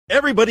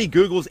Everybody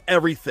Googles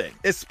everything,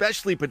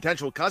 especially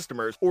potential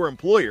customers or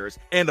employers,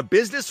 and a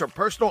business or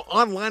personal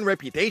online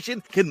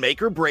reputation can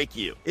make or break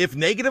you. If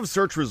negative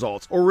search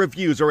results or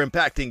reviews are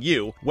impacting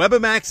you,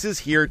 Webamax is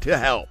here to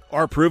help.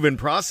 Our proven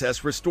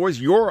process restores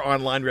your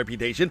online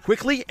reputation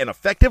quickly and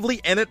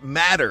effectively, and it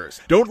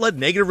matters. Don't let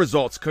negative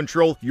results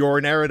control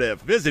your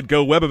narrative. Visit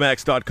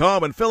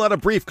GoWebamax.com and fill out a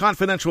brief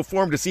confidential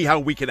form to see how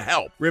we can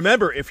help.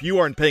 Remember, if you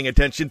aren't paying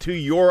attention to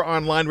your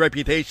online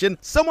reputation,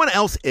 someone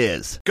else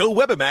is.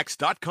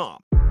 GoWebamax.com.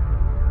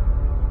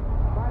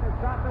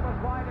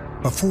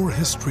 Before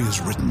history is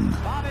written,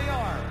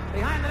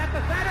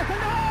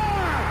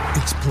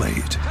 it's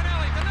played.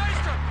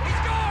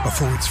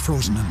 Before it's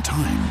frozen in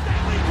time,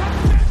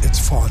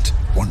 it's fought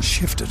one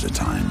shift at a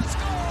time.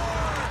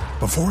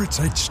 Before it's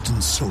etched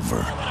in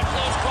silver,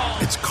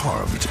 it's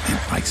carved in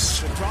ice.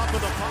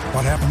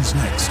 What happens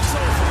next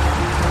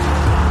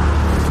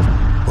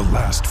will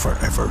last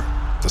forever.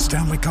 The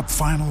Stanley Cup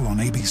Final on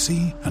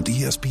ABC and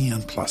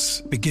ESPN Plus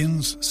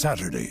begins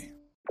Saturday.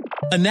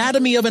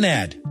 Anatomy of an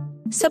ad.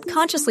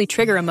 Subconsciously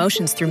trigger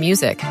emotions through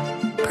music.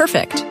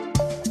 Perfect.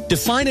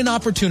 Define an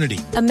opportunity.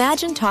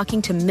 Imagine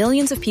talking to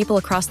millions of people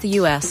across the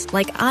U.S.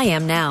 like I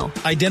am now.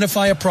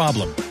 Identify a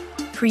problem.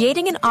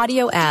 Creating an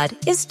audio ad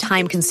is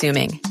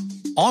time-consuming.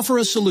 Offer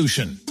a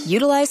solution.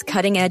 Utilize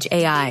cutting-edge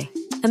AI.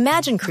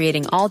 Imagine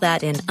creating all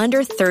that in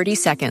under 30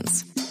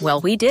 seconds.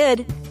 Well, we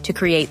did to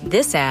create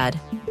this ad.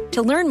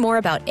 To learn more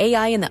about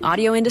AI in the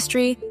audio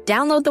industry,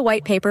 download the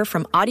white paper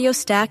from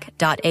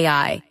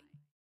audiostack.ai.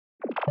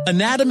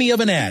 Anatomy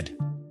of an ad.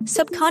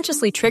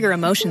 Subconsciously trigger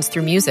emotions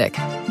through music.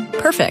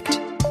 Perfect.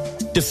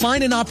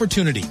 Define an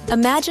opportunity.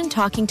 Imagine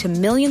talking to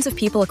millions of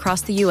people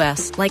across the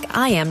U.S. like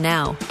I am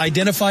now.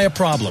 Identify a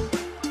problem.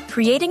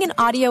 Creating an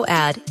audio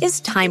ad is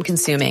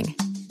time-consuming.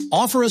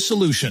 Offer a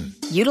solution.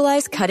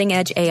 Utilize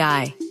cutting-edge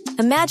AI.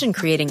 Imagine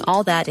creating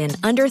all that in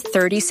under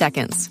 30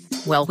 seconds.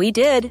 Well, we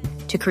did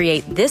to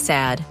create this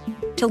ad.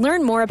 To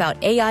learn more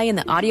about AI in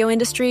the audio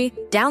industry,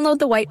 download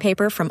the white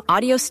paper from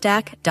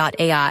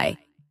audiostack.ai.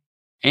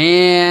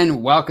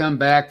 And welcome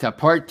back to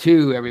part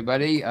two,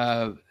 everybody,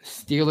 of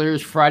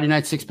Steelers Friday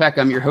Night Six Pack.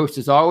 I'm your host,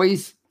 as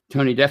always,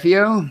 Tony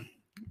Defio,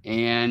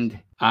 and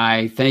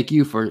I thank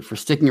you for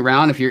sticking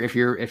around if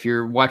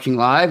you're watching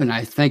live, and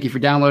I thank you for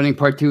downloading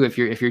part two if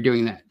you're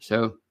doing that.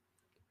 So,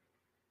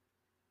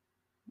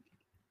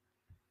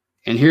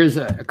 and here's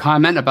a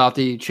comment about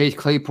the Chase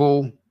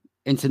Claypool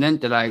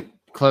incident that I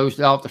closed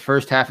out the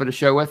first half of the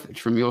show with. It's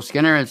from Mule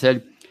Skinner. It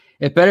said,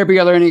 "It better be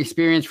a learning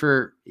experience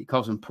for," he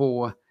calls him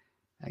Pool.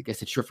 I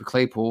guess it's short for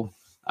Claypool.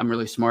 I'm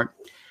really smart.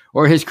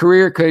 Or his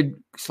career could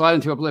slide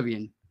into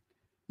oblivion.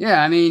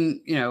 Yeah, I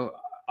mean,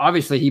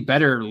 obviously he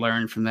better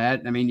learn from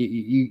that. I mean,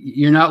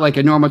 you're not like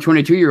a normal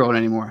 22-year-old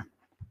anymore.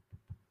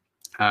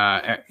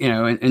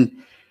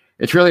 And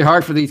it's really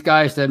hard for these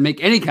guys to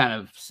make any kind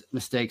of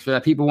mistakes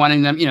without people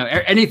wanting them.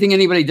 Anything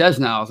anybody does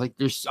now is like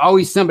there's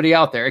always somebody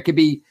out there. It could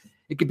be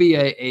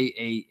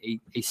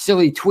a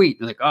silly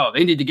tweet like, oh,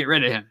 they need to get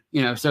rid of him.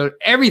 So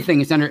everything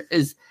is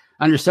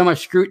under so much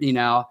scrutiny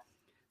now.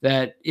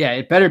 That, yeah,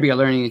 it better be a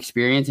learning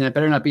experience and it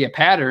better not be a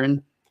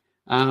pattern,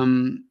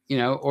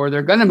 or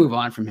they're going to move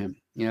on from him.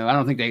 I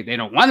don't think they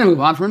don't want to move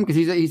on from him because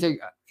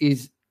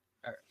he's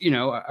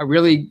a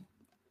really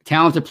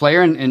talented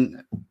player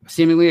and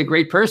seemingly a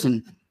great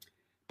person.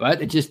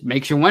 But it just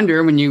makes you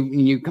wonder when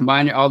you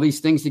combine all these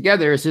things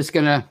together, is this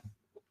going to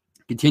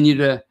continue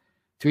to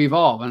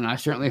evolve? And I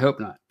certainly hope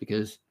not,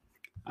 because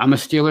I'm a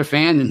Steeler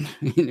fan and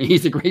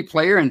he's a great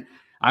player. And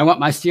I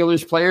want my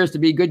Steelers players to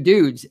be good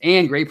dudes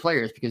and great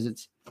players because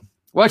it's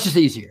just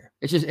easier.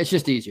 It's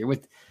just easier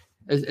with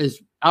as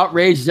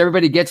outraged as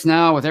everybody gets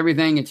now with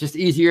everything. It's just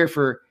easier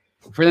for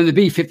them to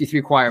be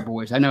 53 choir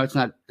boys. I know it's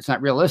not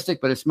realistic,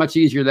 but it's much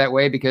easier that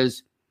way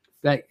because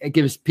that it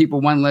gives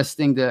people one less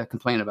thing to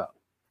complain about.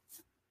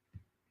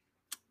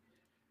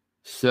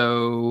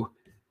 So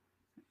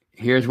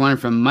here's one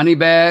from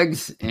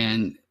Moneybags,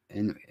 and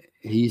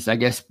he's, I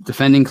guess,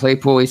 defending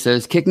Claypool. He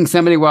says, kicking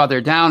somebody while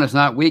they're down is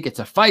not weak. It's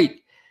a fight.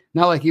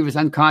 Not like he was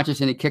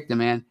unconscious and he kicked the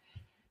man.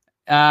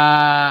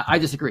 I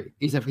disagree.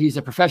 He's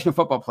a professional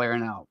football player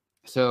now.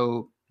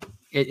 So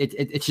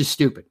it's just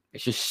stupid.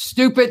 It's just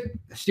stupid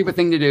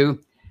thing to do,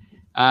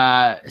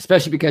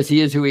 especially because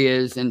he is who he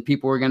is. And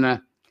people were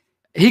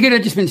he could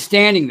have just been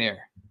standing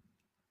there,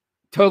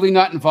 totally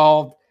not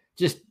involved.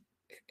 It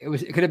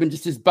could have been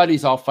just his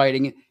buddies all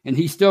fighting. And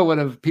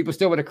people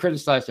still would have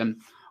criticized him.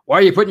 Why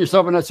are you putting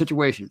yourself in that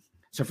situation?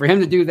 So for him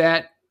to do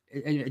that,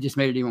 it just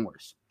made it even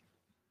worse,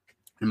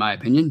 in my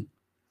opinion.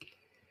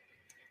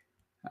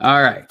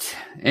 All right.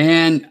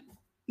 And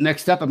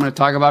next up, I'm going to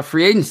talk about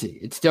free agency.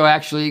 It's still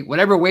actually,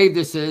 whatever wave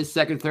this is,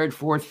 second, third,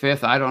 fourth,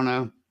 fifth, I don't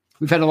know.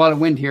 We've had a lot of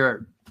wind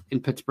here in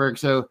Pittsburgh,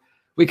 so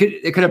it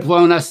could have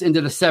blown us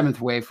into the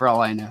seventh wave for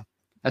all I know.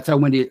 That's how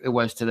windy it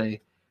was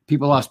today.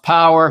 People lost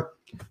power.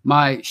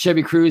 My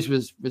Chevy Cruze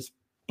was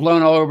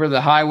blown all over the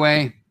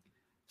highway.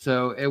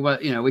 So it was,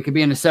 we could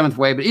be in the seventh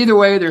wave, but either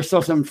way, there's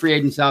still some free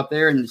agents out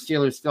there, and the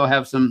Steelers still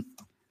have some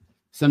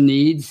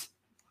needs.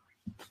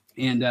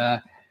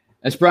 And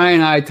as Brian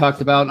and I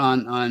talked about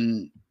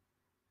on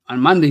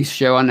Monday's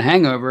show on The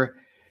Hangover,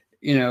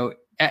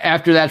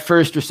 after that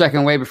first or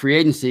second wave of free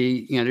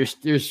agency,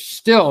 there's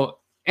still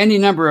any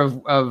number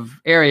of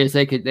areas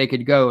they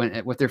could go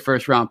with their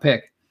first round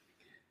pick.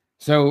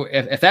 So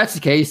if that's the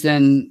case,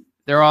 then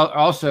there are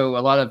also a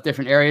lot of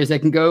different areas they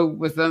can go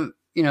with them.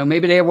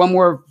 Maybe they have one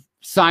more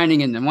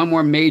signing in them, one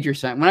more major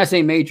sign. When I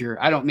say major,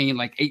 I don't mean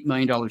like $8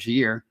 million a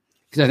year,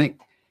 because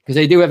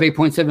they do have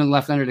 8.7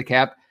 left under the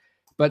cap,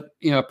 but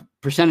a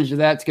percentage of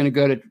that's going to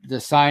go to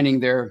signing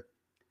their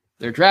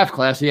draft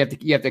class. So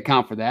you have to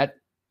account for that.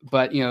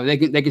 But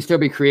they can still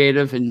be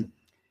creative and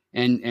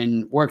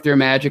work their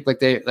magic like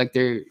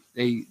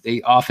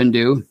they often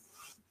do,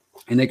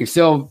 and they can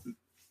still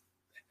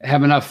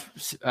have enough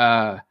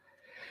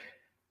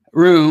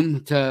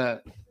room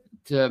to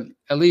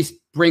at least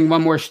bring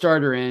one more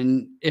starter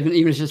in, even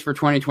if it's just for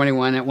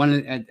 2021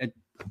 at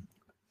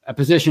a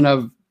position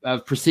of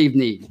perceived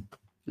need.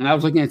 And I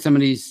was looking at some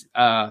of these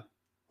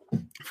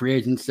free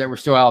agents that were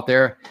still out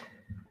there.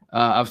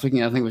 I was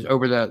looking at, I think it was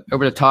over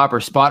the top or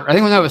spot. I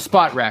think that was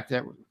Spot Rack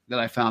that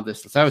I found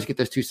this. So I always get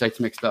those two sites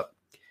mixed up.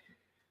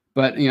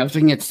 But I was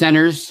looking at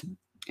centers,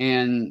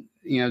 and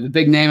the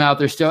big name out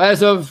there still,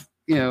 as of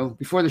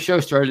before the show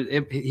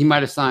started, he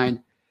might have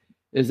signed,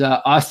 is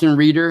Austin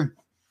Reeder.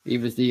 He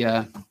was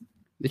the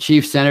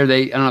Chiefs center.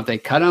 I don't know if they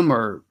cut him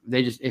or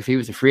they just, if he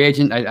was a free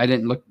agent. I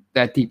didn't look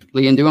that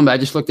deeply into him, but I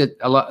just looked at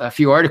a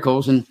few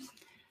articles, and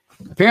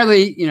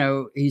apparently,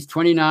 he's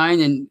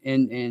 29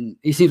 and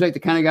he seems like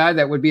the kind of guy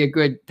that would be a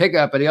good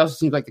pickup, but he also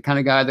seems like the kind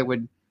of guy that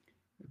would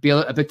be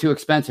a bit too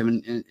expensive.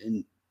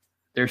 And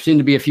there seem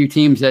to be a few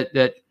teams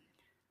that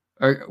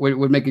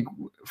would make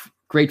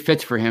great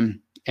fits for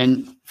him.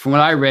 And from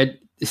what I read,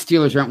 the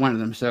Steelers aren't one of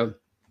them. So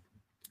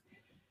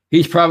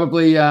he's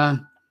probably a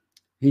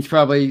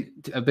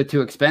bit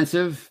too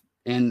expensive.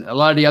 And a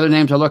lot of the other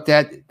names I looked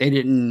at, they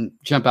didn't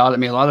jump out at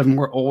me. A lot of them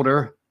were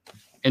older,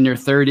 in their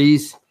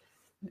 30s,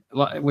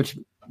 which,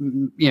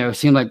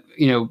 seemed like,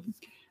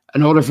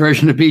 an older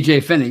version of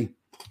BJ Finney.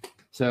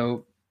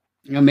 So,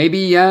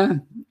 maybe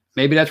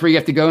that's where you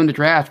have to go in the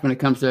draft when it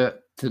comes to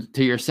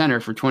your center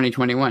for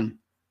 2021.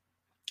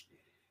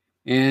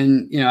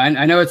 And,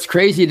 I know it's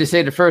crazy to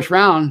say the first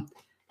round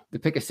to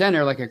pick a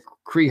center like a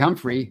Cree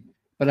Humphrey,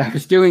 but I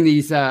was doing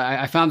these,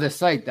 I found this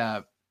site,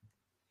 the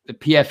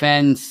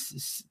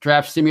PFN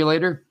draft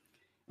simulator,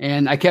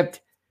 and I did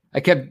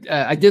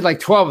like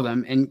 12 of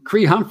them, and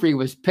Cree Humphrey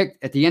was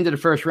picked at the end of the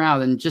first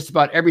round in just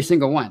about every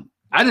single one.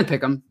 I didn't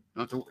pick him.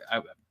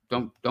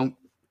 Don't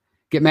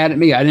get mad at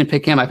me. I didn't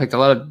pick him. I picked a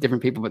lot of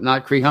different people, but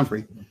not Cree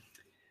Humphrey.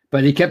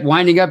 But he kept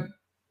winding up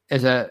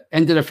as a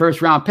end of the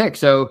first round pick.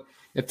 So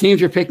if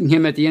teams are picking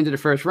him at the end of the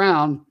first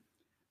round,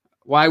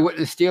 why wouldn't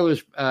the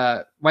Steelers?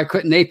 Why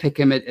couldn't they pick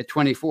him at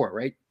 24?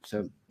 Right.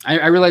 So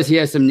I realize he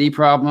has some knee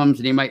problems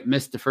and he might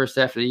miss the first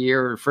half of the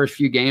year or first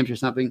few games or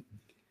something.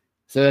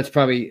 So that's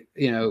probably,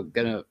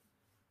 that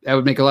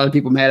would make a lot of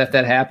people mad if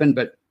that happened.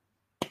 But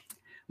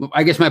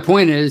I guess my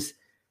point is,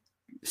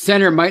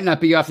 center might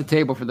not be off the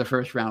table for the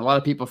first round. A lot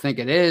of people think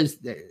it is.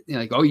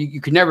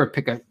 You could never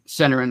pick a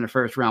center in the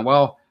first round.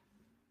 Well,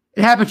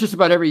 it happens just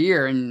about every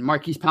year. And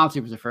Marquise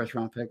Pouncey was a first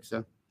round pick.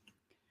 So,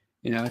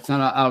 it's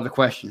not out of the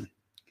question.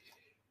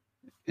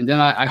 And then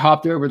I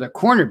hopped over the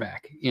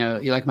cornerback.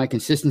 You like my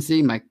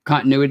consistency, my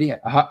continuity. I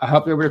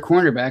hopped over to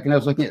cornerback, and I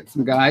was looking at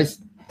some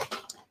guys.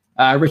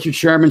 Richard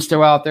Sherman's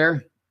still out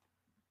there,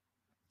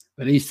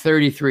 but he's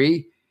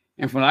 33.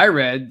 And from what I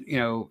read,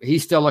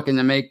 he's still looking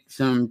to make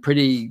some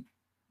pretty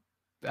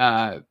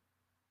good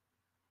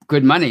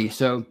money.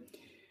 So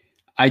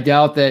I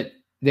doubt that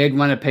they'd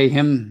want to pay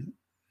him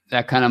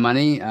that kind of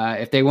money.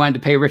 If they wanted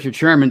to pay Richard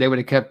Sherman, they would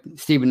have kept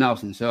Steven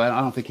Nelson. So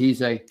I don't think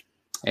he's a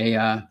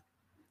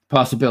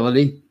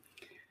possibility.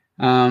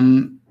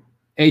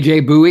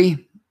 AJ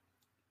Bowie,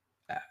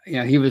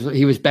 he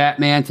was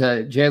Batman to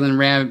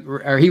Jalen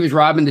or he was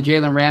Robin to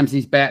Jalen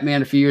Ramsey's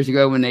Batman a few years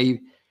ago when they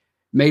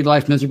made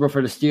life miserable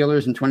for the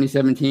Steelers in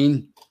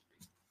 2017.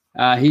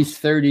 He's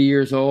 30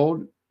 years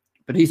old,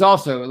 but he's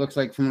also, it looks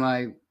like from what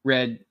I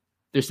read,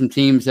 there's some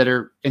teams that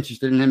are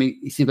interested in him.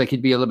 He seems like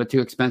he'd be a little bit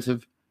too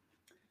expensive.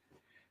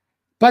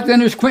 But then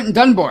there's Quentin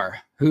Dunbar,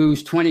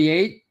 who's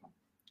 28.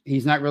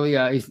 He's not really,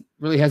 he's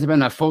really hasn't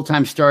been a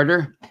full-time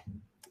starter.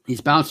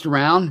 He's bounced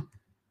around,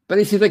 but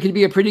he seems like he'd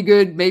be a pretty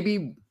good,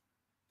 maybe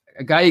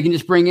a guy you can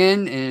just bring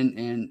in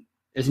and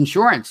as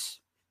insurance,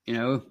 He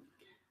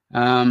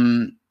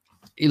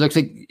looks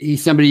like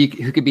he's somebody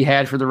who could be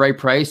had for the right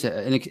price,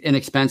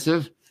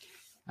 inexpensive.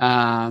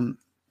 That's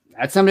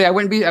somebody I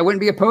wouldn't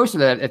be opposed to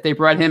that if they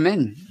brought him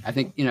in. I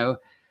think,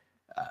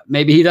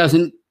 maybe he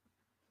doesn't,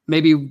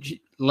 maybe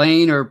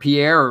Lane or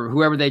Pierre or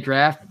whoever they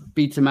draft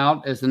beats him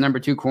out as the number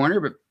 2 corner,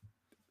 but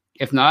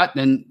if not,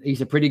 then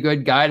he's a pretty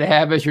good guy to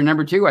have as your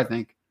number 2, I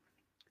think.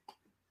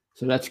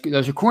 So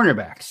those are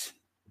cornerbacks.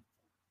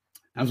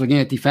 I was looking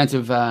at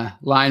defensive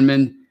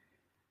linemen,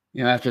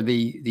 after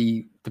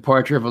the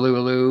departure of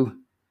Alu.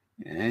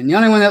 And the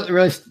only one that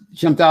really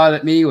jumped out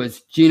at me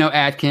was Geno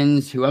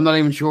Atkins, who I'm not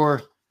even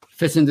sure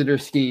fits into their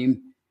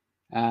scheme.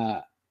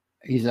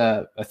 He's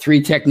a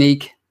 3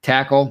 technique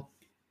tackle,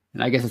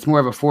 and I guess it's more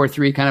of a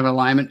 4-3 kind of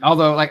alignment.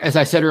 Although, like as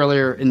I said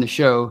earlier in the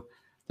show,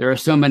 there are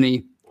so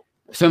many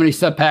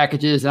sub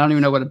packages. I don't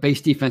even know what a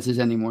base defense is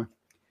anymore.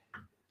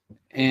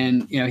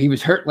 And he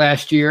was hurt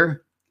last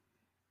year,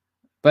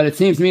 but it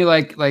seems to me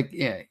like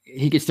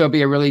he could still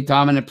be a really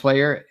dominant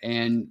player.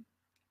 And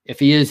if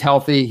he is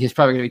healthy, he's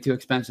probably going to be too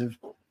expensive.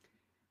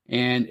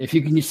 And if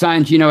you can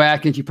sign Geno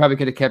Atkins, you probably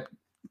could have kept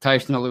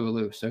Tyson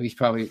Alualu. So that's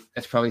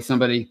probably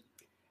somebody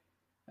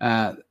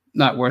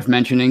not worth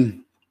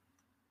mentioning.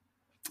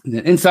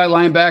 The inside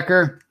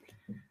linebacker,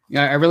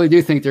 I really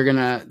do think they're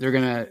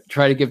gonna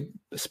try to give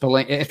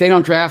Spillane, if they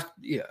don't draft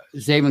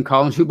Zaven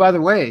Collins, who, by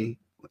the way,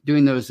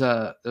 doing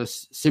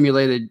those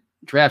simulated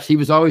drafts, he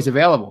was always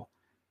available.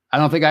 I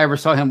don't think I ever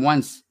saw him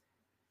once.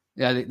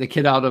 Yeah, the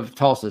kid out of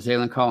Tulsa,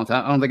 Zaven Collins.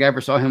 I don't think I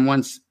ever saw him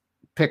once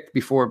picked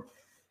before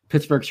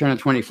Pittsburgh turned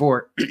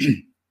 24.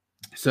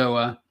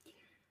 So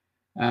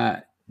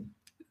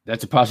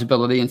that's a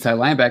possibility, inside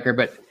linebacker.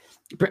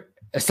 But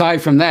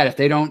aside from that, if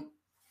they don't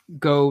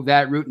go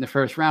that route in the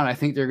first round, I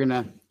think they're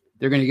gonna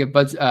give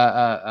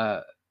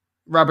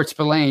Robert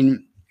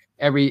Spillane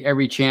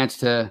every chance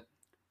to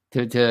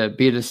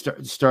be the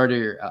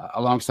starter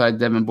alongside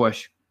Devin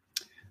Bush.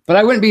 But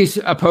I wouldn't be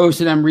opposed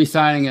to them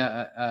re-signing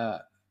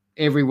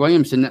Avery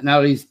Williamson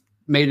now that he's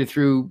made it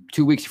through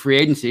 2 weeks of free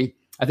agency.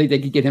 I think they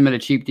could get him at a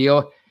cheap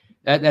deal.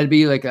 That'd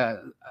be like a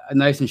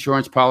nice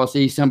insurance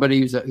policy. Somebody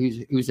who's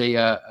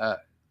a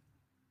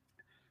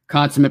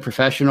consummate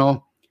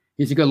professional.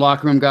 He's a good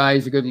locker room guy.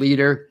 He's a good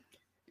leader.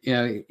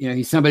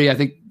 He's somebody I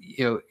think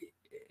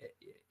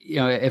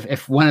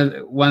if one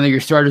of your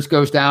starters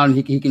goes down,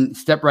 he can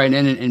step right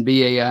in and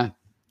be a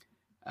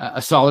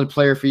solid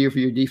player for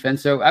your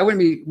defense. So I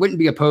wouldn't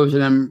be opposed to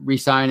them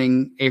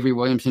re-signing Avery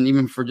Williamson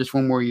even for just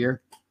one more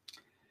year.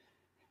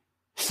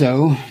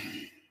 So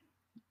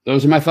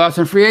those are my thoughts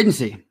on free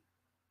agency.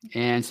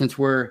 And since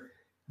we're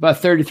about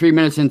 33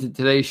 minutes into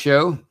today's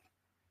show,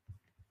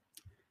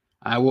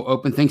 I will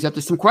open things up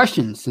to some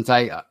questions, since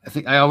I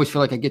think I always feel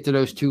like I get to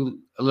those a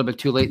little bit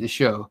too late in the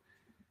show.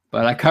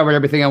 But I covered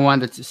everything I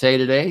wanted to say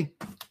today.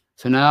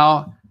 So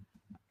now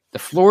the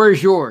floor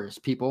is yours,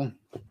 people.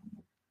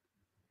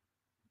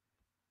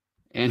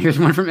 And here's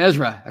one from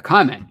Ezra, a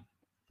comment.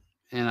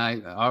 And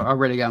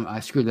I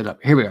screwed it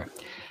up. Here we are.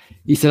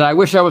 He said, "I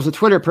wish I was a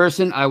Twitter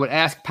person. I would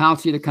ask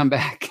Pouncey to come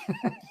back."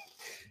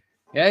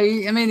 Yeah,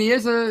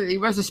 he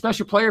was a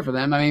special player for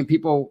them. I mean,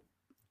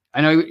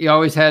 I know he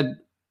always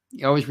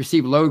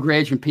received low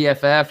grades from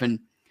PFF, and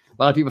a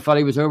lot of people thought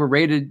he was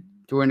overrated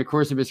during the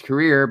course of his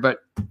career. But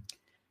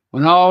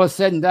when all is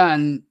said and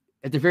done,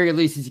 at the very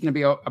least, he's going to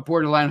be a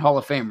borderline Hall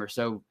of Famer.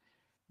 So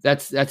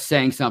that's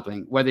saying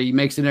something. Whether he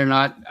makes it or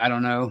not, I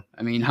don't know.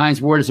 I mean,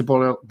 Hines Ward is a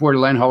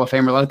borderline Hall of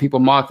Famer. A lot of people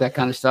mock that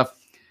kind of stuff.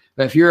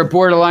 But if you're a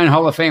borderline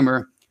Hall of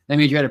Famer, that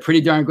means you had a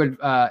pretty darn good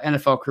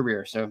NFL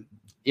career. So,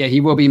 yeah, he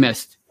will be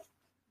missed.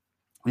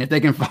 And if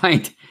they can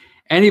find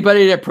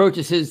anybody that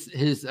approaches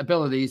his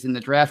abilities in the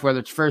draft, whether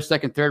it's first,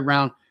 second, third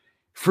round,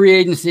 free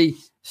agency,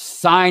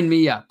 sign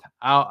me up.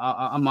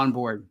 I'm on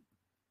board.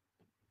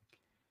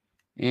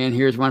 And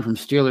here's one from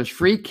Steelers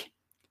Freak.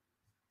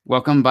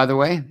 Welcome, by the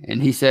way.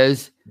 And he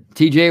says,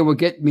 TJ will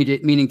get,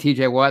 meaning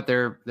TJ Watt,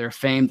 their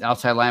famed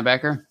outside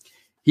linebacker.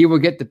 He will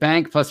get the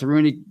bank plus a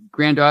Rooney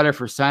granddaughter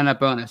for sign-up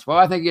bonus. Well,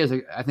 I think he has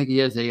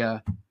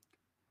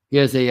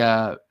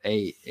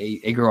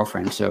a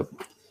girlfriend. So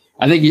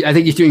I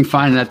think he's doing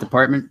fine in that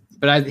department.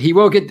 But he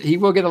will get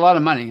a lot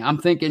of money. I'm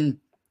thinking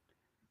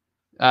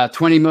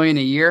 $20 million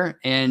a year,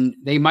 and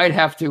they might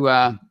have to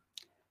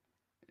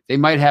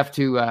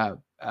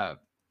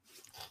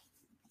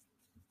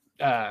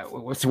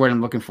what's the word I'm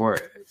looking for?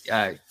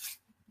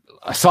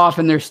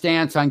 Soften their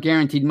stance on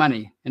guaranteed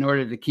money in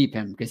order to keep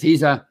him, because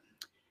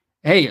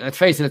hey, let's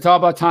face it, it's all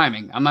about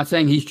timing. I'm not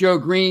saying he's Joe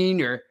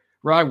Green or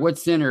Rod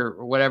Woodson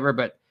or whatever,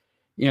 but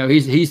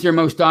he's their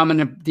most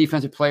dominant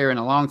defensive player in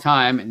a long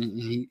time, and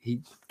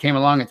he came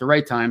along at the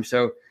right time.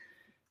 So,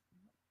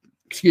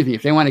 excuse me,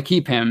 if they want to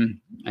keep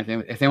him,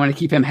 if they want to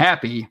keep him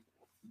happy,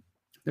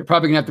 they're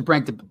probably gonna have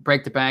to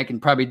break the bank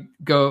and probably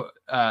go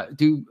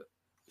do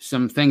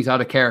some things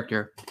out of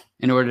character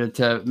in order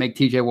to make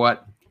TJ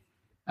Watt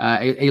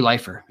a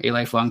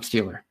lifelong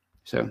Steeler.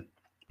 So,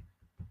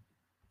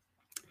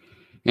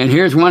 and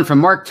here's one from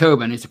Mark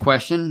Tobin. It's a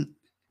question: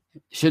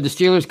 should the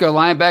Steelers go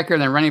linebacker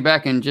and then running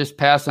back and just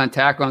pass on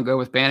tackle and go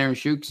with Banner and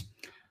Shooks?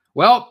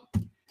 Well,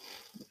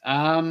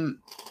 I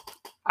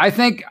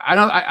think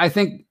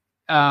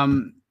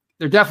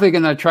they're definitely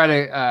going to try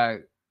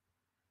to.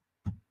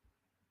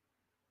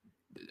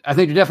 I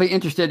think they're definitely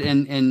interested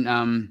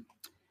in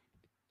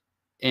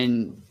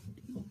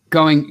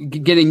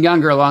getting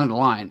younger along the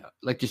line,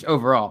 like just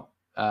overall.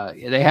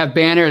 They have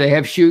Banner, they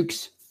have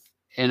Shooks,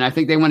 and I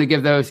think they want to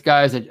give those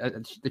guys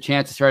the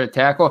chance to start a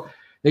tackle.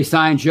 They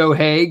signed Joe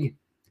Haig,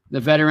 the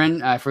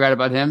veteran. I forgot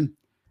about him.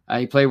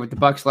 He played with the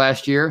Bucs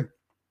last year.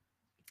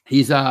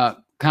 He's kind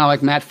of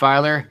like Matt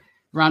Filer,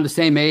 around the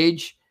same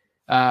age.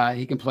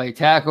 He can play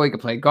tackle. He can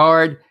play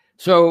guard.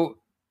 So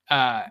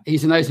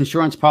he's a nice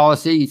insurance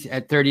policy. He's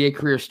at 38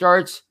 career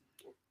starts.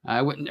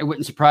 It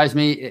wouldn't surprise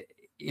me.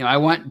 I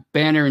want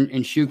Banner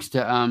and Shooks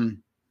to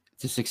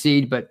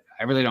succeed, but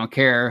I really don't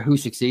care who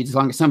succeeds as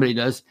long as somebody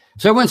does.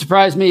 So it wouldn't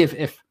surprise me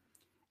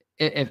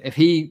if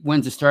he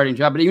wins a starting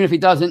job. But even if he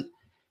doesn't,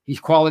 he's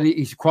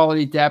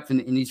quality depth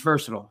and he's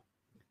versatile.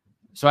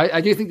 So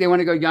I do think they want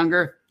to go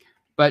younger.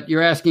 But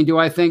you're asking, do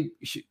I think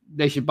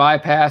they should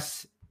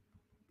bypass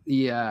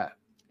the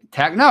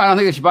tack? No, I don't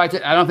think they should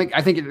bypass.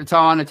 I think it's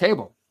all on the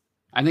table.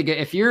 I think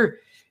if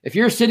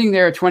you're sitting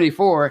there at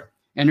 24,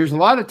 and there's a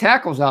lot of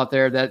tackles out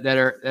there that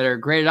are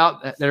grading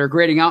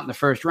out in the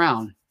first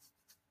round,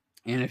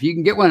 and if you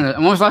can get one,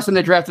 when was the last time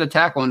they drafted a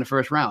tackle in the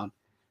first round?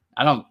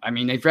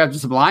 They drafted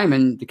some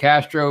linemen,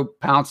 DeCastro,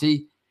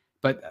 Pouncey,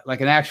 but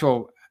like an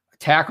actual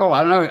tackle,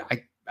 I don't know.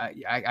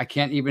 I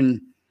can't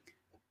even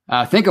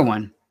think of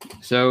one.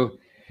 So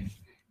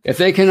if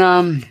they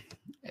can,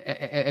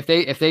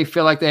 if they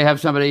feel like they have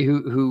somebody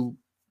who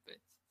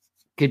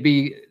could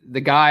be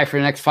the guy for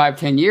the next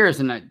 5-10 years,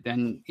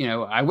 then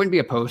I wouldn't be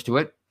opposed to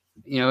it.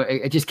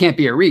 It just can't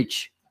be a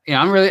reach.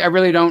 I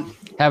really don't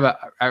have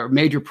a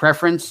major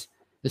preference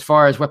as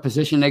far as what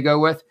position they go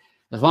with,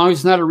 as long as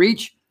it's not a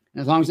reach, and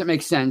as long as it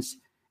makes sense,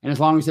 and as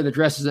long as it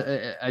addresses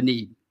a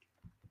need.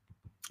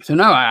 So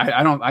no,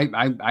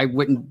 I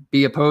wouldn't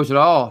be opposed at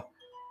all.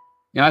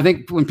 I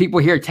think when people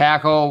hear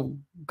tackle,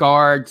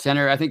 guard,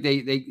 center, I think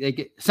they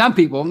get, some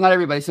people, not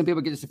everybody, some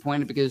people get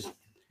disappointed because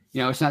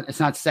it's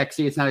not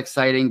sexy, it's not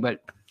exciting,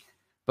 but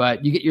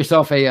you get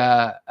yourself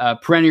a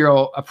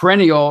perennial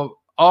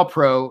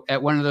All-Pro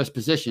at one of those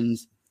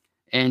positions,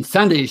 and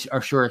Sundays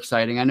are sure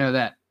exciting. I know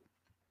that.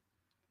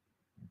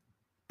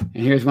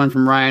 And here's one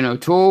from Ryan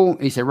O'Toole.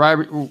 He said,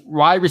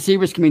 wide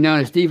receivers can be known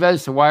as divas,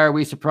 so why are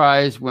we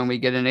surprised when we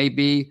get an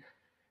AB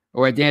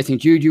or a dancing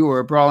Juju or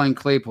a brawling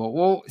Claypool?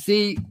 Well,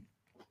 see,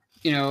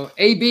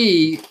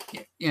 AB,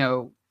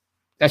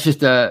 that's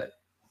just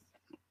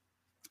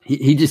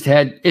he just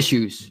had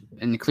issues,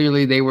 and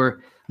clearly they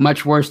were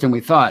much worse than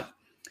we thought.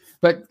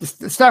 But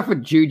the stuff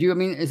with Juju,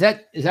 is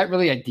that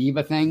really a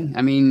diva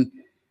thing?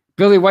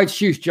 Billy White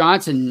Shoes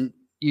Johnson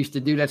used to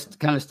do that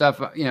kind of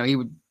stuff. He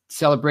would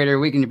celebrate every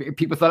week, and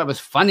people thought it was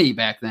funny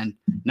back then.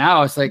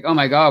 Now it's like, oh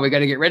my God, we got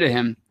to get rid of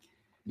him.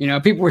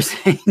 People were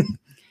saying,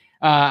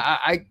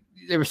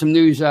 there was some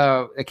news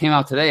that came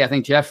out today. I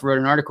think Jeff wrote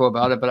an article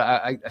about it, but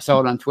I saw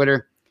it on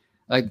Twitter.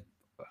 Like,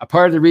 a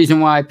part of the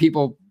reason why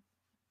people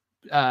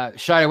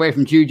shied away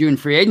from Juju in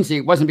free agency,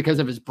 it wasn't because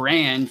of his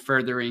brand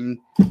furthering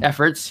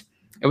efforts.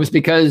 It was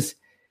because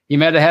he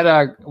might have had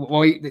a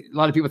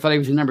lot of people thought he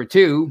was a number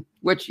 2,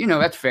 which,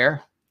 that's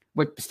fair,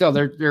 but still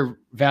they're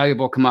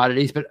valuable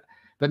commodities. But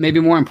maybe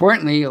more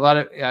importantly, a lot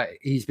of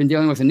he's been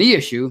dealing with a knee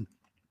issue,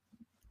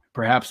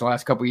 perhaps the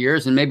last couple of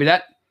years, and maybe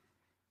that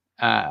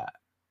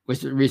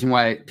was the reason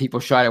why people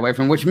shied away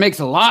from him, which makes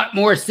a lot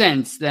more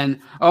sense than,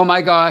 oh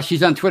my gosh,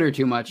 he's on Twitter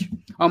too much.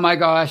 Oh my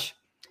gosh,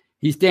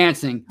 he's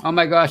dancing. Oh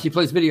my gosh, he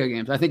plays video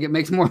games. I think it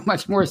makes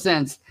much more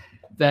sense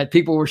that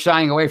people were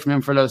shying away from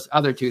him for those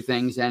other two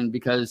things, and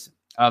because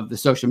of the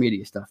social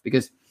media stuff.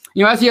 Because,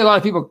 I see a lot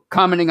of people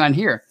commenting on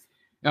here,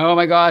 oh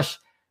my gosh,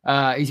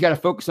 he's got to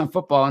focus on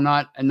football and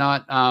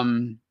not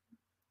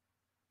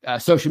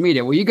social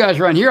media. Well, you guys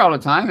are on here all the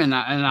time, and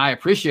I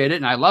appreciate it,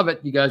 and I love it.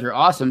 You guys are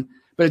awesome.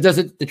 But does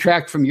it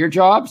detract from your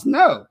jobs?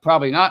 No,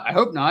 probably not. I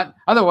hope not.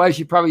 Otherwise,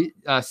 you probably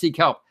seek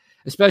help,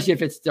 especially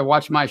if it's to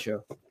watch my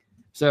show.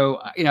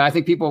 So, I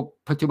think people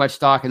put too much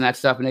stock in that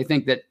stuff, and they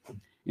think that,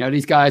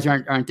 these guys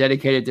aren't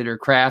dedicated to their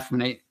craft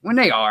when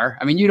they are.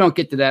 You don't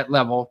get to that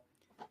level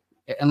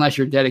unless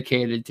you're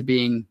dedicated to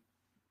being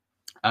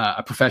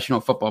a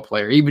professional football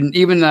player. Even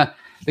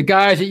the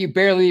guys that you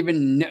barely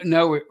even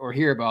know or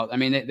hear about.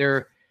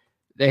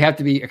 They have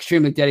to be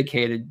extremely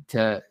dedicated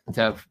to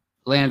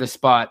land a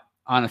spot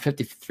on a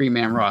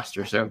 53-man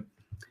roster. So,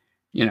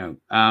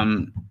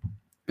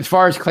 as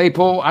far as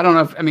Claypool, I don't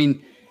know if,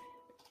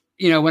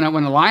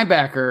 when a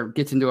linebacker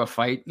gets into a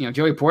fight,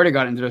 Joey Porter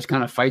got into those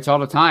kind of fights all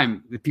the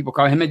time. Do people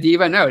call him a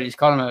diva? No,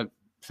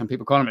 some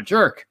people call him a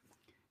jerk.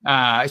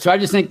 So I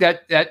just think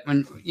that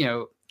when,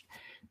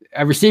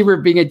 a receiver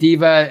being a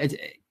diva,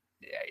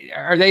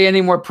 are they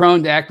any more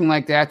prone to acting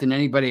like that than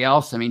anybody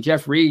else?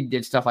 Jeff Reed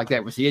did stuff like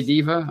that. Was he a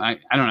diva?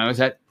 I don't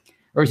know.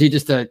 Or is he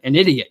just an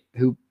idiot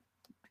who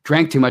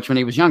drank too much when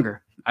he was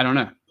younger? I don't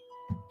know.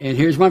 And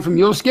here's one from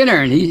Mule Skinner,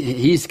 and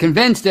he's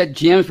convinced that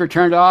GMs were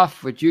turned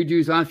off with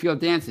Juju's on-field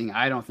dancing.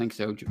 I don't think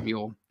so,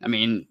 Mule.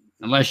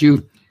 Unless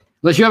you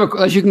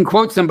can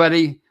quote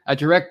somebody, a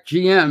direct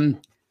GM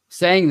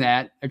saying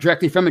that, or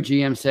directly from a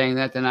GM saying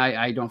that, then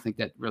I don't think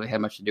that really had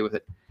much to do with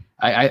it.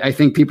 I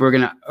think people are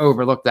going to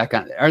overlook that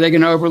kind of. Are they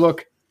going to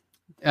overlook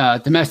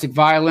domestic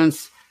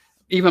violence,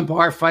 even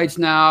bar fights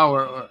now,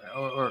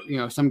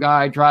 or some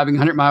guy driving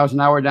 100 miles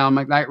an hour down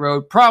McKnight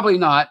Road? Probably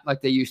not,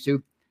 like they used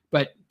to.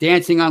 But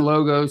dancing on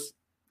logos,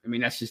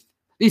 that's just,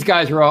 these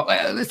guys are all,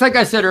 it's like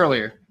I said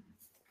earlier,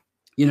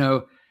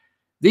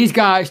 these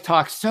guys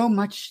talk so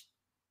much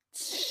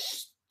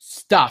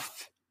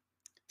stuff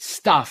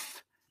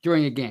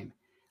during a game.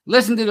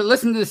 Listen to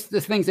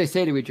the things they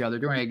say to each other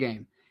during a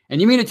game.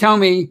 And you mean to tell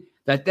me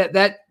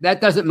that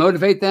doesn't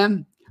motivate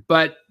them,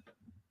 but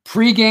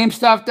pre-game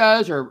stuff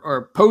does,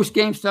 or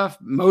post-game stuff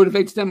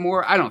motivates them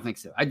more? I don't think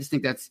so. I just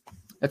think that's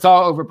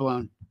all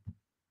overblown.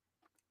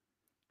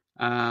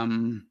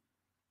 And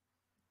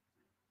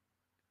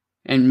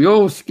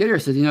Mule Skidder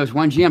says he knows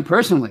one GM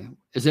personally.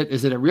 Is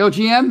it a real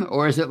GM,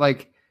 or is it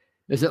like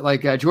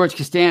George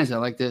Costanza,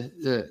 like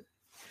the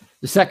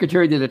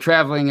secretary to the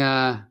traveling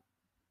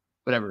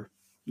whatever,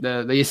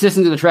 the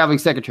assistant to the traveling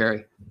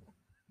secretary?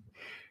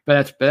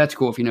 But that's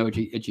cool if you know a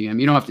GM.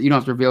 You don't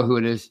have to reveal who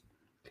it is.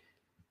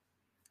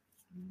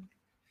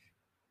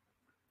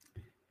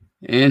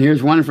 And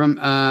here's one from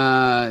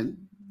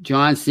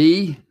John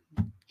C.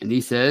 And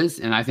he says,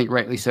 and I think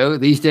rightly so,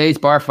 these days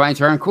bar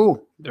fights aren't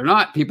cool. They're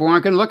not. People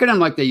aren't going to look at them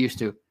like they used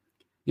to.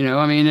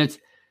 I mean,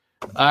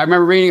 I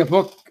remember reading a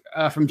book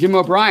from Jim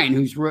O'Brien,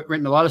 who's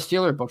written a lot of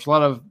Steeler books, a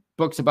lot of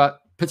books about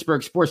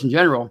Pittsburgh sports in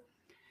general.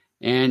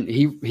 And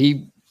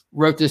he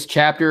wrote this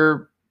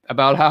chapter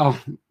about how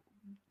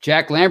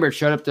Jack Lambert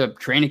showed up to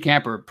training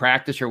camp or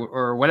practice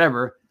or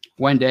whatever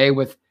one day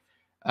with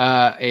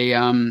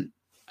a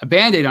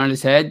Band-Aid on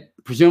his head,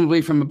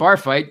 presumably from a bar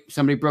fight.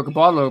 Somebody broke a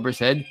bottle over his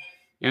head.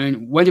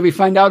 And when did we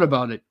find out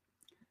about it?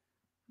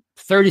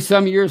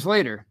 30-some years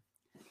later.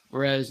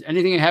 Whereas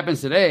anything that happens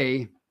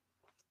today,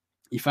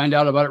 you find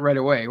out about it right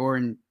away. Or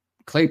in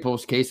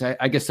Claypool's case,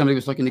 I guess somebody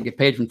was looking to get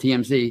paid from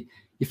TMZ.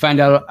 You find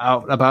out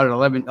about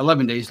it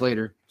 11 days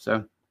later.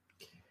 So,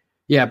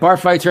 yeah, bar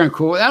fights aren't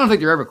cool. I don't think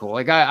they're ever cool.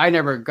 Like I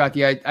never got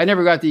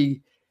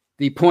the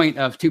point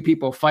of two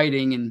people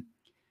fighting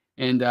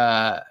and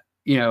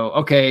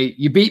okay,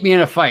 you beat me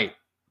in a fight,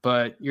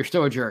 but you're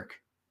still a jerk,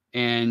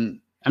 and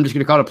I'm just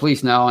going to call the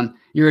police now, and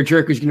you're a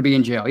jerk who's going to be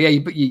in jail. Yeah,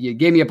 you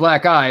gave me a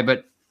black eye,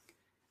 but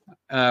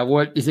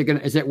what is it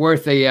going? Is it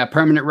worth a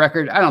permanent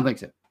record? I don't think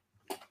so.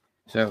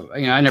 So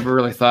I never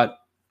really thought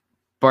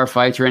bar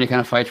fights or any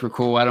kind of fights were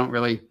cool. I don't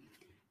really,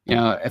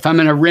 if I'm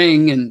in a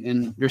ring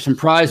and there's some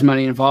prize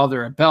money involved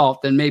or a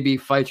belt, then maybe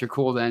fights are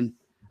cool. Then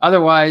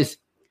otherwise,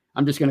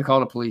 I'm just going to call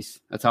the police.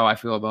 That's how I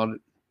feel about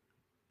it.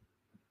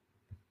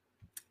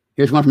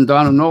 Here's one from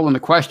Donald Nolan, a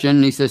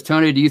question. He says,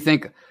 Tony, do you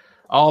think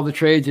all the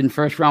trades in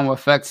first round will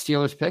affect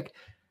Steelers pick?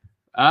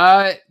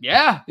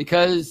 Yeah,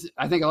 because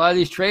I think a lot of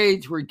these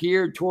trades were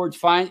geared towards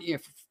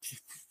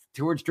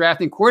towards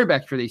drafting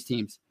quarterbacks for these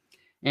teams.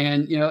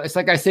 And, it's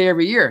like I say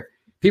every year,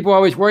 people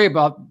always worry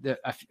about the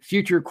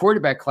future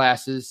quarterback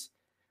classes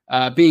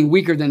being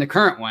weaker than the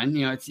current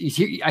one.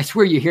 I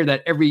swear you hear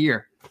that every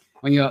year.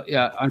 When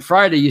on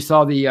Friday, you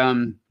saw the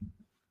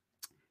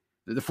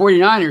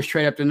 49ers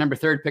trade up to number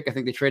 3rd pick. I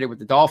think they traded with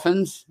the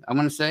Dolphins. I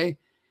want to say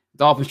the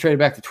Dolphins traded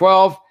back to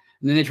 12,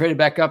 and then they traded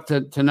back up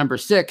to number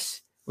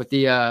 6 with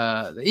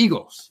the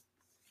Eagles.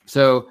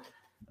 So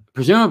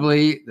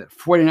presumably the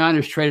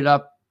 49ers traded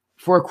up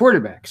for a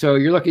quarterback. So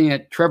you're looking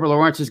at Trevor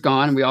Lawrence is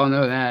gone. We all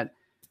know that.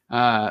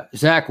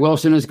 Zach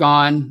Wilson is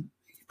gone,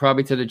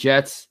 probably to the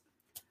Jets.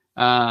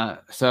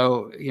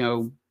 So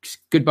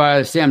goodbye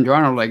to Sam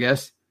Darnold, I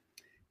guess.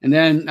 And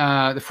then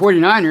the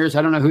 49ers,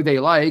 I don't know who they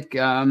like.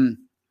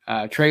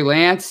 Trey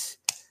Lance.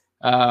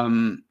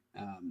 I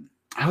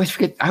always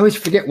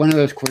forget one of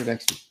those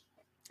quarterbacks.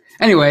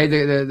 Anyway,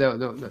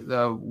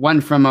 the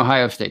one from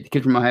Ohio State, the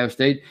kid from Ohio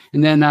State,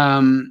 and then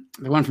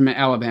the one from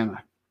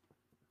Alabama,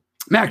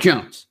 Mac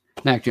Jones.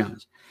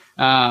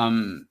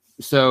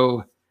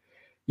 So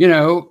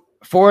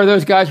 4 of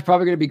those guys are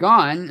probably going to be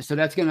gone. So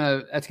that's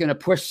gonna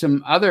push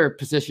some other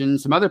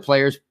positions, some other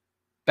players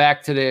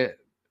back to the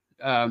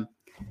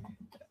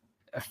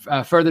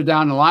further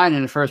down the line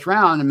in the first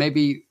round, and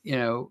maybe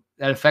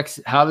that affects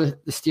how the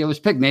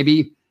Steelers pick.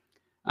 Maybe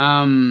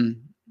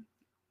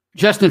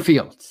Justin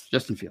Fields.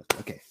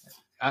 Okay,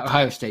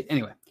 Ohio State.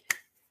 Anyway,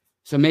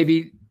 so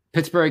maybe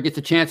Pittsburgh gets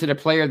a chance at a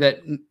player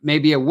that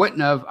maybe it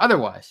wouldn't have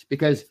otherwise,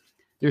 because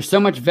there's so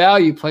much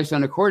value placed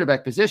on the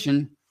quarterback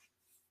position.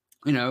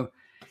 And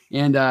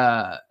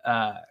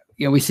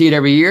we see it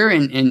every year,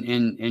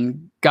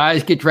 and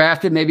guys get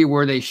drafted maybe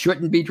where they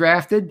shouldn't be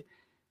drafted.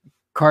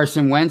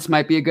 Carson Wentz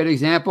might be a good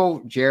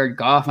example. Jared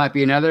Goff might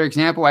be another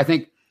example. I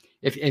think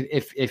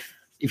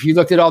if you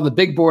looked at all the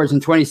big boards in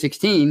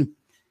 2016,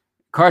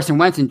 Carson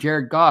Wentz and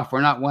Jared Goff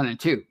were not 1 and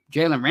 2.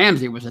 Jalen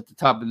Ramsey was at the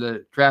top of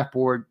the draft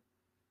board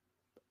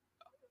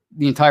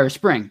the entire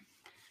spring.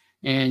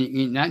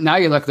 And now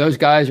you look, those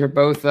guys are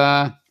both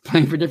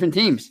playing for different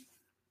teams.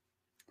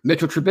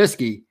 Mitchell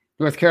Trubisky,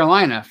 North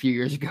Carolina, a few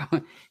years ago,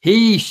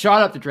 he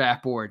shot up the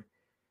draft board.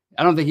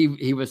 I don't think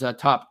he was a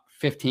top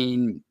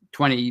 15,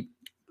 20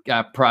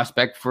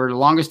 prospect for the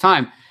longest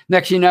time.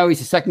 Next, he's the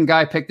second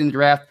guy picked in the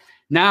draft.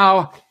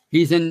 Now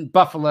he's in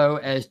Buffalo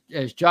as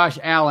Josh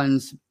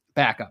Allen's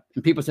backup,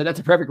 and people said that's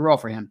a perfect role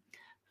for him.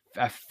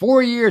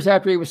 4 years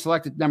after he was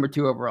selected number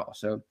 2 overall.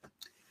 So,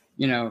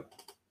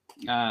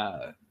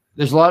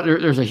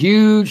 there's a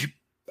huge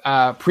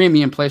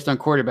premium placed on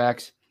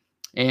quarterbacks,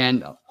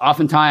 and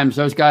oftentimes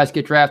those guys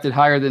get drafted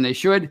higher than they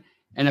should,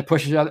 and it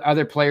pushes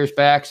other players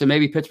back. So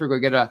maybe Pittsburgh will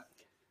get a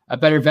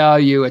better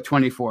value at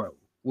 24.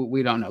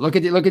 we don't know. Look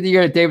at the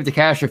year that David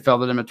DeCastro fell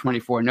to them at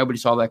 24. Nobody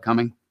saw that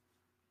coming.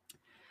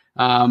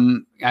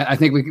 I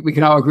think we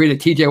can all agree that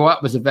TJ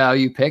Watt was a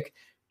value pick.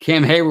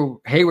 Cam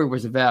Hayward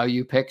was a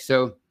value pick.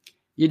 So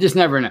you just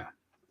never know.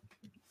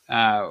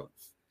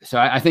 So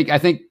I think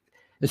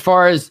as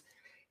far as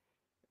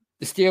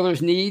the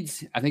Steelers'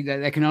 needs, I think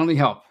that can only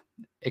help.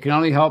 It can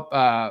only help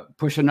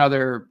push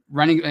another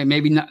running.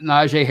 Maybe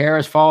Najee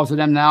Harris falls to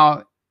them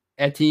now.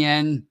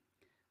 Etienne,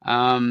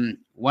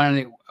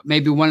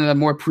 maybe one of the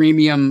more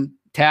premium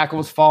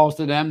tackles falls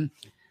to them.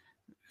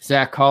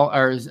 Zach Call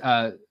or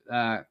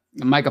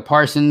Micah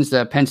Parsons,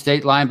 the Penn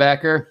State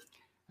linebacker.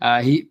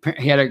 He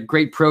had a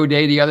great pro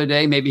day the other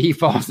day. Maybe he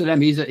falls to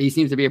them. He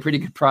seems to be a pretty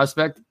good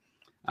prospect.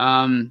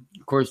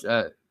 Of course,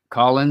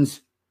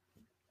 Collins.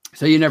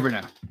 So you never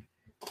know.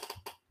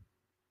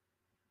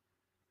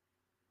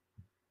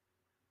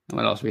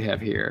 What else we have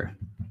here?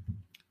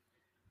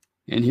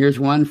 And here's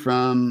one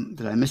from,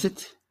 did I miss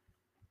it?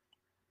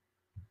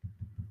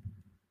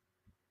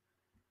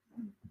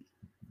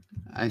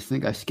 I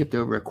think I skipped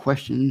over a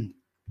question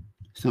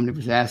somebody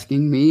was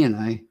asking me, and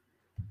I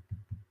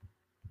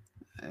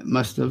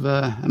must have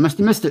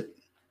missed it.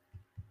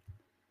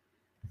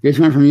 Here's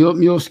one from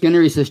Mule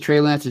Skinner. He says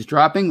Trey Lance is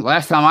dropping.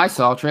 Last time I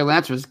saw, Trey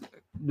Lance was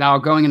now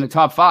going in the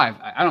top 5.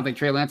 I don't think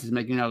Trey Lance is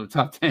making it out of the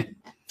top 10.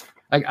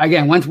 Like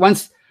again, once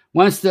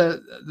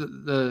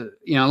the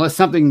unless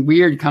something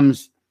weird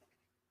comes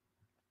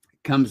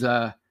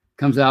out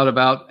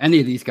about any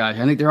of these guys,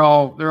 I think they're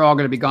all going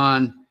to be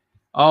gone.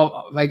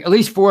 All like at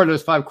least 4 of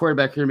those 5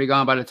 quarterbacks are going to be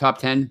gone by the top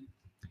 10.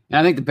 And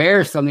I think the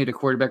Bears still need a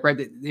quarterback,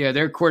 right?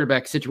 Their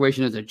quarterback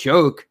situation is a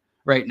joke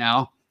right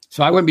now.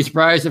 So I wouldn't be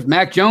surprised if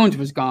Mac Jones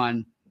was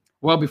gone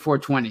well before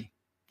 20.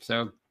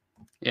 So,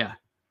 yeah.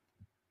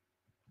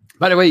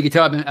 By the way, you can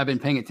tell I've been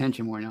paying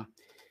attention more now.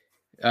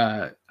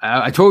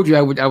 I told you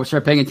I would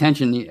start paying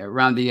attention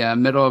around the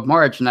middle of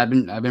March, and I've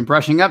been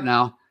brushing up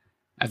now.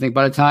 I think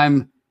by the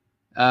time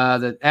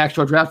the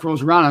actual draft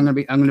rolls around, I'm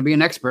gonna be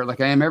an expert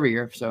like I am every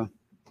year. So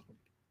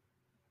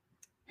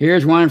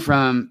here's one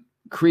from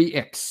Cree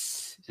X.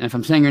 And if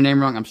I'm saying your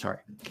name wrong, I'm sorry.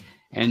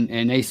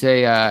 And they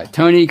say,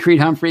 Tony, Creed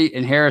Humphrey,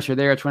 and Harris are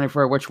there at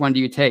 24. Which one do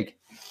you take?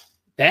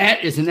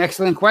 That is an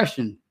excellent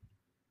question.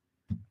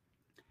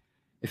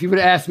 If you would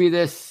have asked me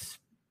this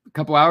a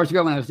couple hours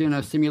ago when I was doing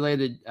those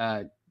simulated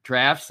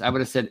drafts, I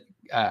would have said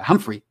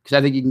Humphrey, because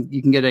I think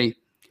you can get a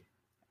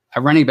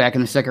running back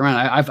in the second round.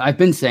 I've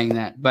been saying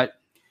that. But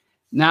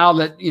now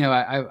that,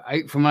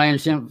 I from what I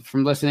understand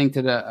from listening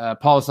to the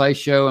Paul Zeiss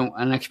show and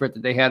an expert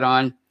that they had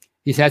on,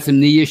 he's had some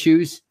knee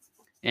issues.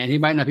 And he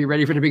might not be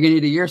ready for the beginning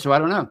of the year, so I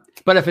don't know.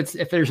 But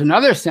if there's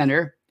another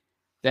center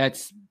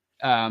that's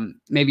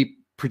maybe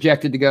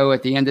projected to go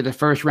at the end of the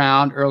first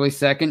round, early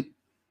second,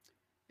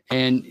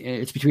 and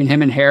it's between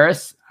him and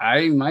Harris,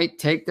 I might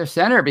take the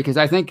center because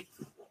I think,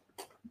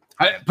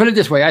 put it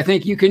this way, I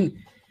think you could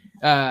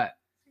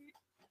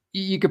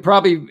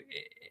probably,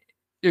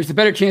 there's a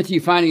better chance of you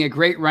finding a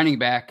great running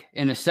back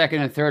in the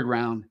second and third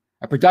round,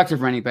 a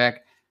productive running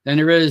back, than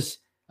there is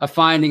of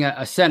finding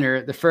a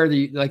center the further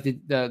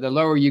the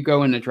lower you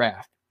go in the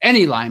draft.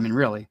 Any lineman,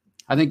 really.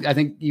 I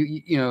think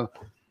you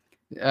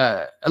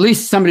at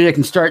least somebody that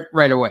can start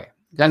right away.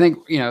 I think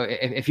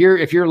if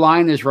your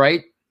line is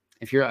right,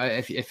 if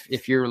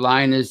your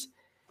line is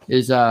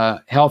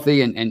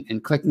healthy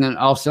and clicking on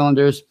all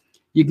cylinders,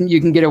 you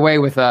can get away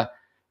with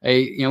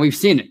we've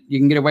seen it. You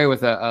can get away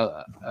with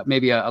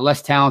maybe a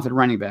less talented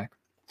running back.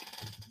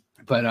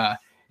 But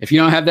if you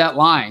don't have that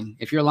line,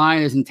 if your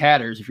line is in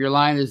tatters, if your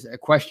line is a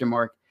question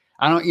mark,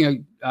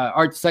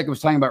 Art Second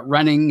was talking about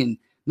running and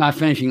not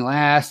finishing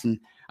last, and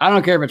I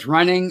don't care if it's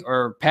running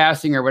or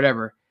passing or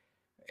whatever.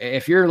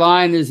 If your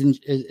line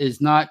is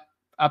not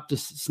up to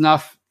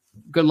snuff,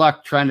 good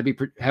luck trying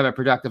to have a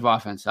productive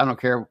offense. I don't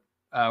care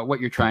what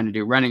you're trying to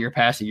do, running or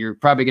passing. You're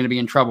probably going to be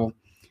in trouble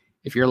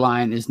if your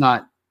line is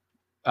not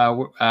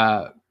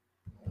a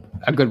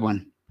good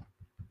one.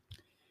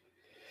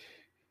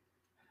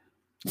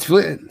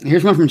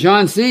 Here's one from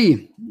John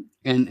C.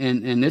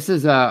 And this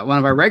is one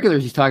of our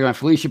regulars. He's talking about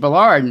Felicia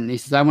Ballard, and he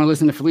says, "I want to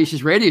listen to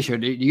Felicia's radio show.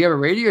 Do you have a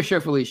radio show,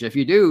 Felicia? If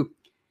you do,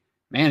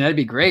 man, that'd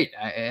be great.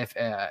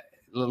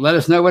 Let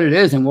us know what it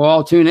is, and we'll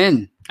all tune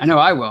in. I know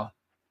I will."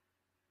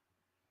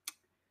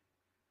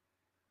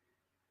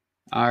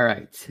 All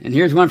right, and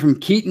here's one from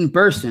Keaton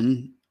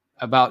Burson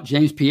about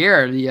James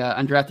Pierre, the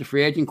undrafted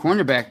free agent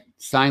cornerback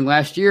signed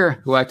last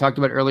year, who I talked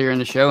about earlier in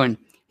the show. And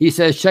he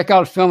says, "Check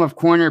out film of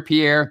corner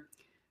Pierre.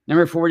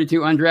 Number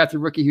 42,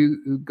 undrafted rookie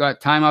who got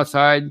time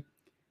outside.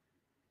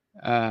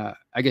 I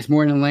guess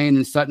more than Lane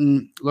and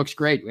Sutton. Looks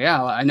great."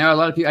 Yeah, I know a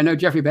lot of people. I know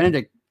Jeffrey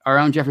Benedict, our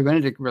own Jeffrey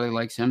Benedict, really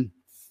likes him.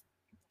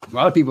 A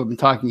lot of people have been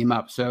talking him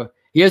up. So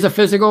he is a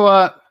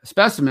physical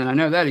specimen. I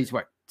know that. He's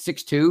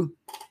 6'2".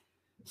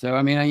 So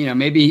I mean,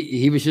 maybe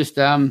he was just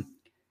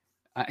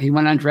he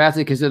went undrafted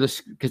because of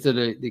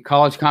the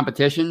college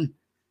competition.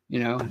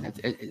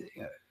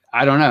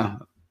 I don't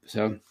know.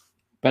 So.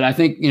 But I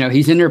think,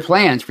 he's in their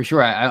plans for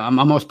sure. I'm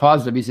almost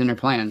positive he's in their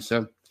plans.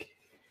 So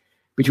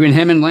between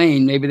him and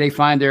Lane, maybe they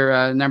find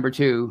their number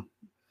 2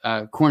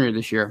 corner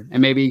this year,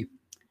 and maybe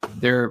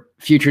their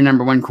future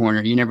number one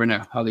corner. You never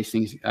know how these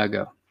things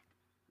go.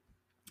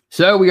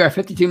 So we are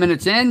 52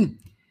 minutes in.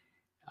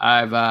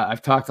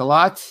 I've talked a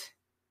lot,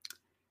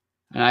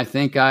 and I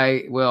think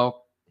I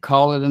will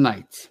call it a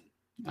night.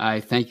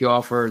 I thank you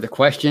all for the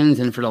questions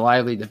and for the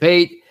lively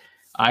debate.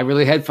 I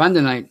really had fun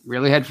tonight.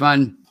 Really had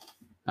fun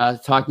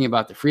talking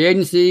about the free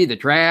agency, the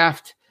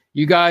draft.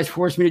 You guys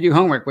forced me to do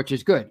homework, which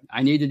is good.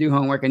 I need to do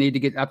homework. I need to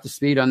get up to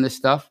speed on this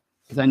stuff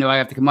because I know I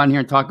have to come on here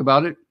and talk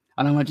about it.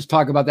 I don't want to just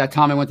talk about that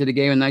time I went to the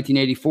game in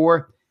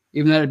 1984,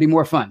 even though it'd be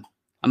more fun.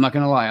 I'm not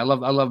going to lie. I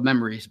love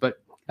memories, but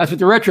that's what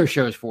the retro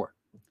show is for.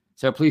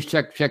 So please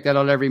check that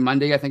out every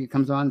Monday. I think it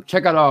comes on.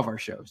 Check out all of our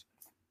shows.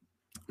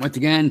 Once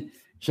again,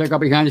 check out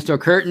Behind the Steel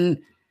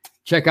Curtain.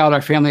 Check out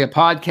our family of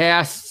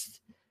podcasts.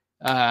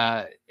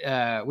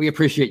 We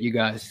appreciate you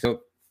guys.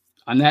 So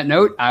on that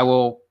note, I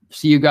will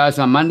see you guys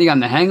on Monday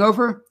on The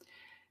Hangover.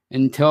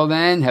 Until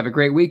then, have a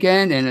great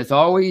weekend. And as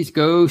always,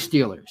 go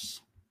Steelers.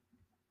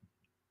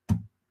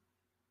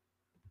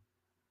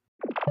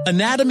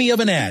 Anatomy of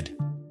an ad.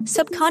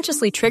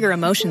 Subconsciously trigger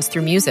emotions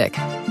through music.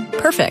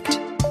 Perfect.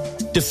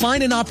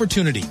 Define an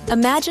opportunity.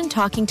 Imagine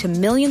talking to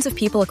millions of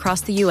people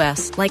across the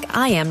U.S. like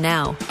I am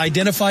now.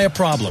 Identify a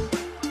problem.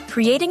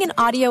 Creating an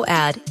audio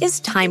ad is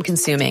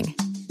time-consuming.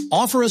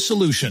 Offer a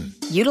solution.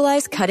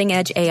 Utilize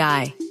cutting-edge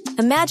AI.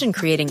 Imagine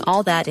creating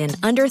all that in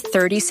under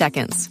 30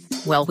 seconds.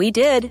 Well, we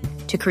did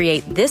to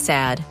create this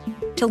ad.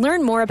 To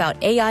learn more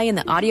about AI in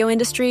the audio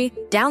industry,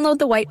 download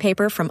the white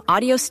paper from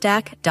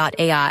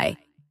audiostack.ai.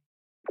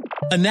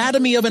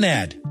 Anatomy of an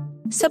ad.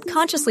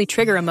 Subconsciously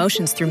trigger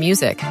emotions through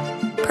music.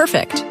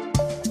 Perfect.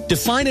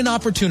 Define an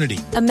opportunity.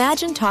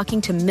 Imagine talking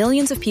to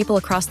millions of people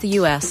across the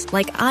U.S.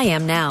 like I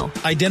am now.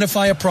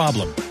 Identify a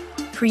problem.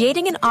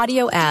 Creating an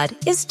audio ad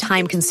is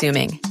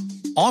time-consuming.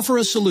 Offer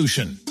a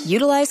solution.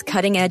 Utilize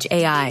cutting-edge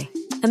AI.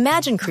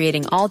 Imagine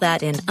creating all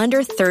that in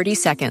under 30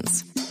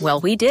 seconds. Well,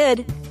 we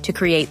did to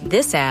create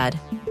this ad.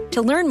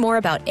 To learn more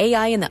about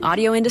AI in the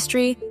audio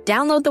industry,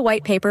 download the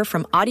white paper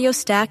from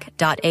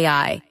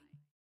audiostack.ai.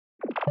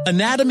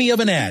 Anatomy of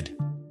an ad.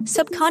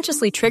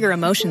 Subconsciously trigger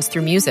emotions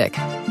through music.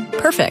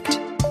 Perfect.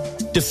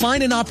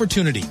 Define an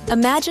opportunity.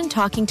 Imagine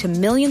talking to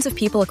millions of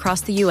people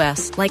across the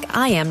U.S. like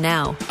I am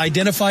now.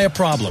 Identify a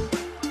problem.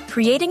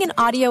 Creating an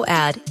audio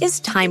ad is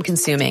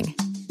time-consuming.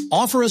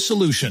 Offer a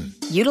solution.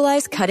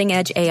 Utilize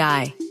cutting-edge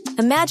AI.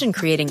 Imagine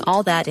creating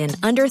all that in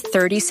under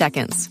 30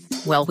 seconds.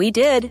 Well, we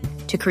did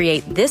to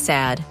create this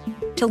ad.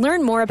 To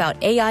learn more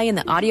about AI in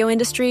the audio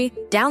industry,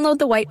 download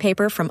the white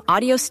paper from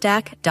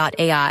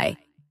audiostack.ai.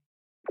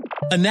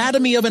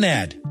 Anatomy of an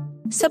ad.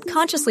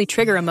 Subconsciously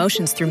trigger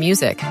emotions through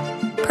music.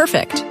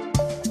 Perfect.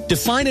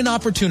 Define an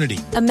opportunity.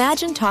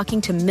 Imagine talking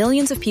to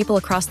millions of people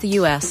across the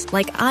U.S.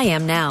 like I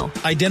am now.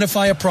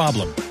 Identify a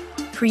problem.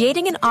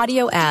 Creating an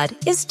audio ad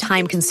is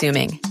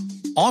time-consuming.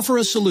 Offer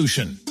a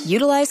solution.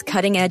 Utilize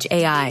cutting-edge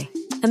AI.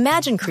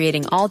 Imagine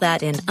creating all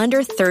that in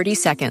under 30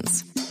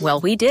 seconds. Well,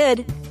 we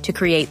did to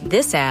create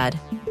this ad.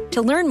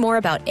 To learn more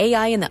about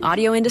AI in the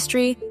audio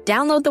industry,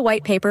 download the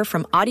white paper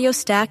from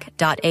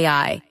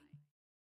audiostack.ai.